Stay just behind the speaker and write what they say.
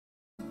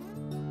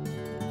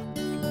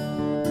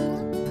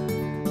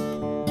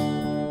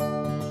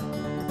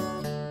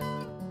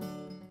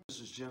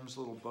Jim's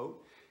Little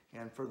Boat.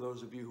 And for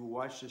those of you who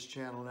watch this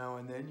channel now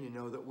and then, you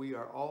know that we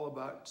are all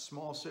about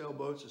small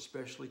sailboats,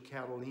 especially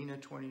Catalina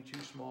 22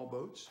 small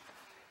boats.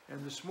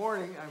 And this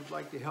morning, I would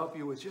like to help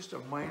you with just a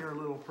minor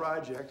little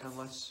project,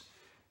 unless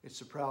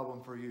it's a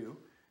problem for you.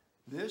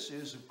 This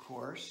is, of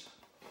course,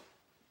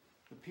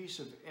 the piece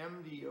of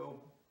MDO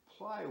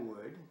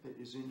plywood that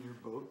is in your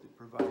boat that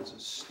provides a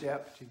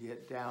step to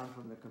get down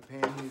from the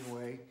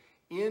companionway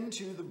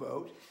into the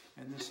boat.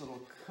 And this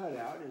little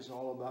cutout is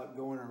all about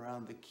going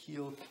around the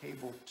keel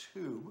cable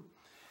tube.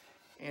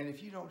 And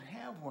if you don't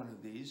have one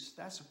of these,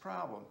 that's a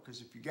problem,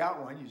 because if you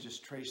got one, you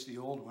just trace the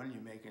old one, you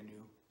make a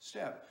new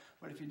step.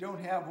 But if you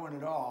don't have one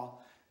at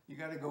all, you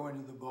got to go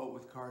into the boat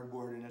with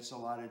cardboard, and it's a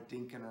lot of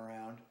dinking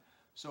around.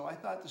 So I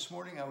thought this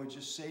morning I would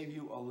just save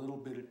you a little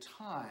bit of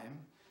time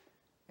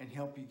and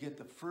help you get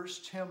the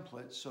first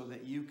template so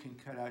that you can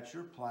cut out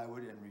your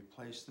plywood and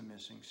replace the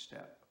missing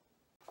step.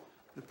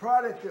 The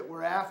product that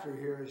we're after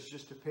here is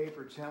just a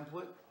paper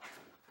template,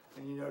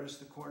 and you notice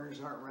the corners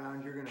aren't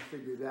round. You're going to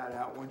figure that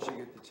out once you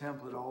get the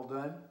template all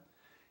done.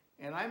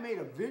 And I made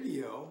a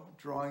video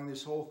drawing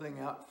this whole thing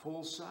out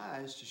full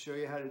size to show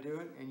you how to do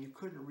it, and you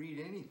couldn't read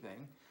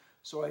anything.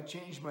 So I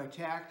changed my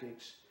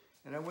tactics,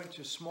 and I went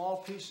to small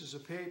pieces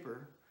of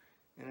paper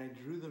and I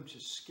drew them to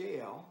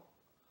scale,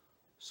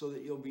 so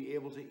that you'll be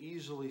able to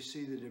easily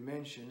see the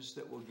dimensions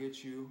that will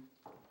get you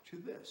to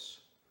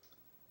this.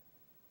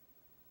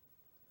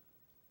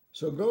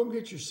 So go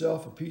get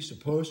yourself a piece of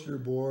poster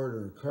board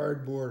or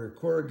cardboard or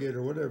corrugate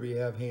or whatever you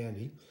have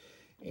handy,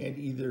 and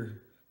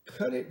either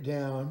cut it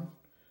down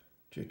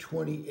to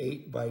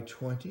 28 by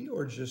 20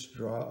 or just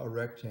draw a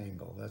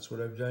rectangle. That's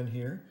what I've done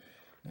here.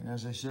 And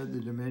as I said, the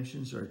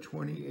dimensions are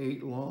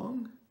 28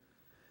 long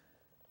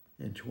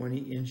and 20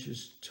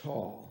 inches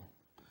tall.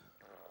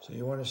 So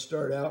you want to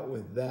start out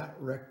with that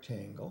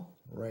rectangle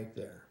right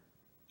there.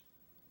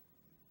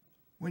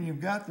 When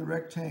you've got the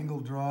rectangle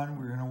drawn,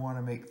 we're going to want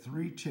to make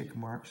 3 tick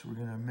marks. We're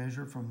going to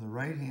measure from the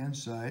right-hand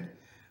side.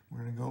 We're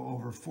going to go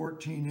over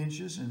 14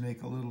 inches and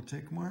make a little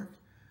tick mark.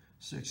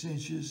 6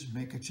 inches,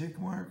 make a tick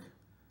mark.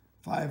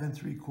 5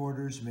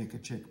 3/4, make a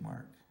tick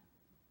mark.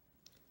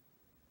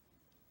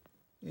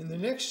 In the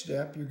next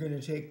step, you're going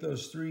to take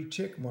those 3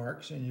 tick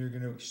marks and you're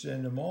going to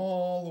extend them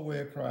all the way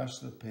across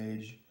the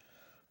page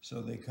so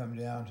they come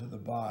down to the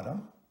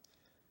bottom.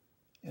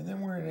 And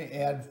then we're going to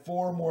add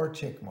 4 more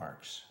tick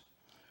marks.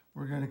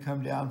 We're going to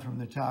come down from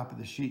the top of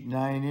the sheet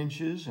 9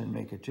 inches and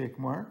make a tick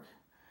mark.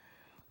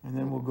 And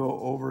then we'll go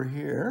over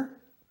here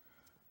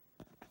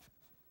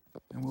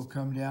and we'll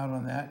come down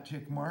on that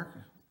tick mark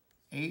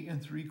 8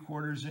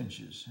 3/4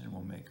 inches, and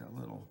we'll make a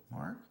little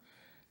mark.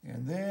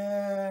 And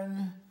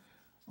then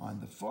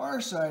on the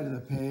far side of the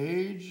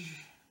page,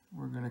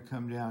 we're going to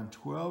come down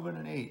 12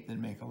 1/8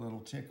 and make a little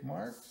tick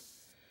mark.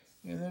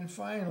 And then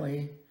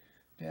finally,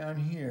 down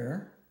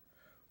here,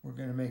 we're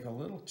going to make a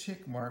little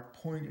tick mark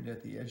pointed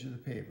at the edge of the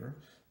paper.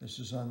 This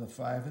is on the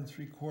 5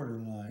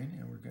 3/4 line,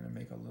 and we're going to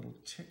make a little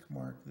tick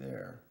mark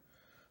there.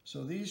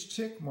 So these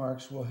tick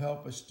marks will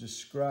help us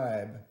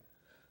describe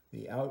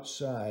the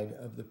outside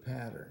of the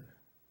pattern.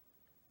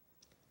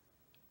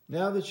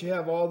 Now that you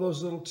have all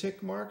those little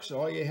tick marks,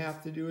 all you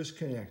have to do is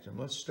connect them.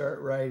 Let's start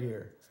right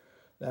here.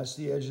 That's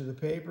the edge of the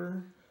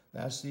paper.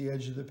 That's the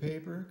edge of the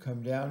paper.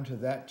 Come down to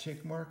that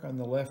tick mark on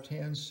the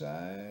left-hand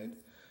side.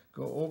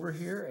 Go over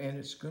here, and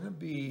it's going to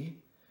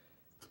be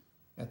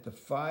at the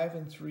 5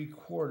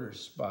 3/4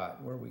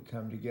 spot where we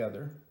come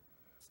together.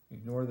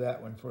 Ignore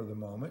that one for the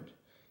moment.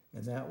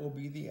 And that will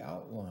be the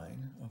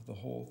outline of the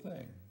whole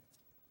thing.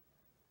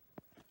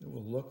 It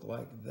will look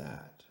like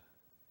that.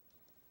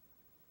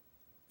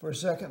 For a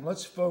second,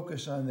 let's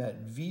focus on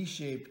that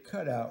V-shaped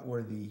cutout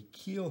where the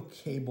keel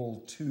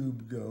cable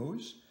tube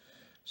goes.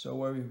 So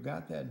where we've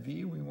got that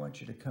V, we want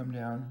you to come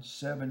down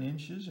 7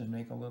 inches and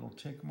make a little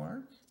tick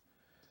mark.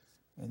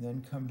 And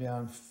then come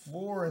down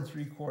 4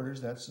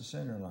 3/4, that's the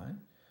center line.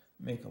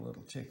 Make a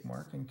little tick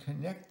mark and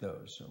connect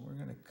those. So we're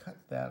going to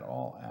cut that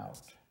all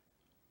out.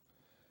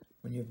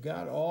 When you've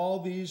got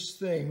all these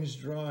things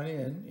drawn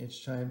in,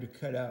 it's time to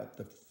cut out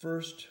the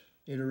first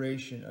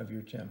iteration of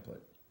your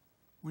template.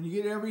 When you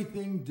get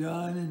everything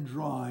done and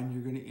drawn,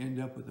 you're going to end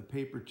up with a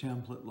paper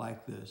template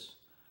like this,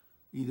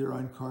 either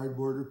on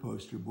cardboard or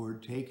poster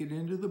board. Take it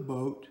into the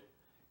boat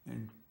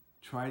and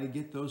try to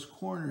get those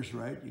corners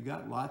right. You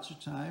got lots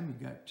of time.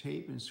 You got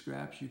tape and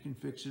scraps. You can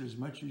fix it as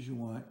much as you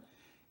want.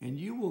 And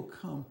you will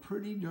come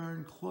pretty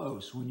darn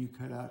close when you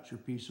cut out your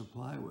piece of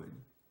plywood.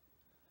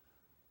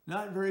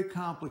 Not very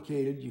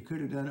complicated. You could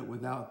have done it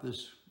without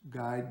this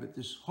guide, but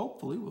this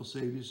hopefully will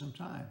save you some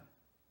time.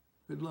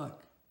 Good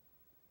luck.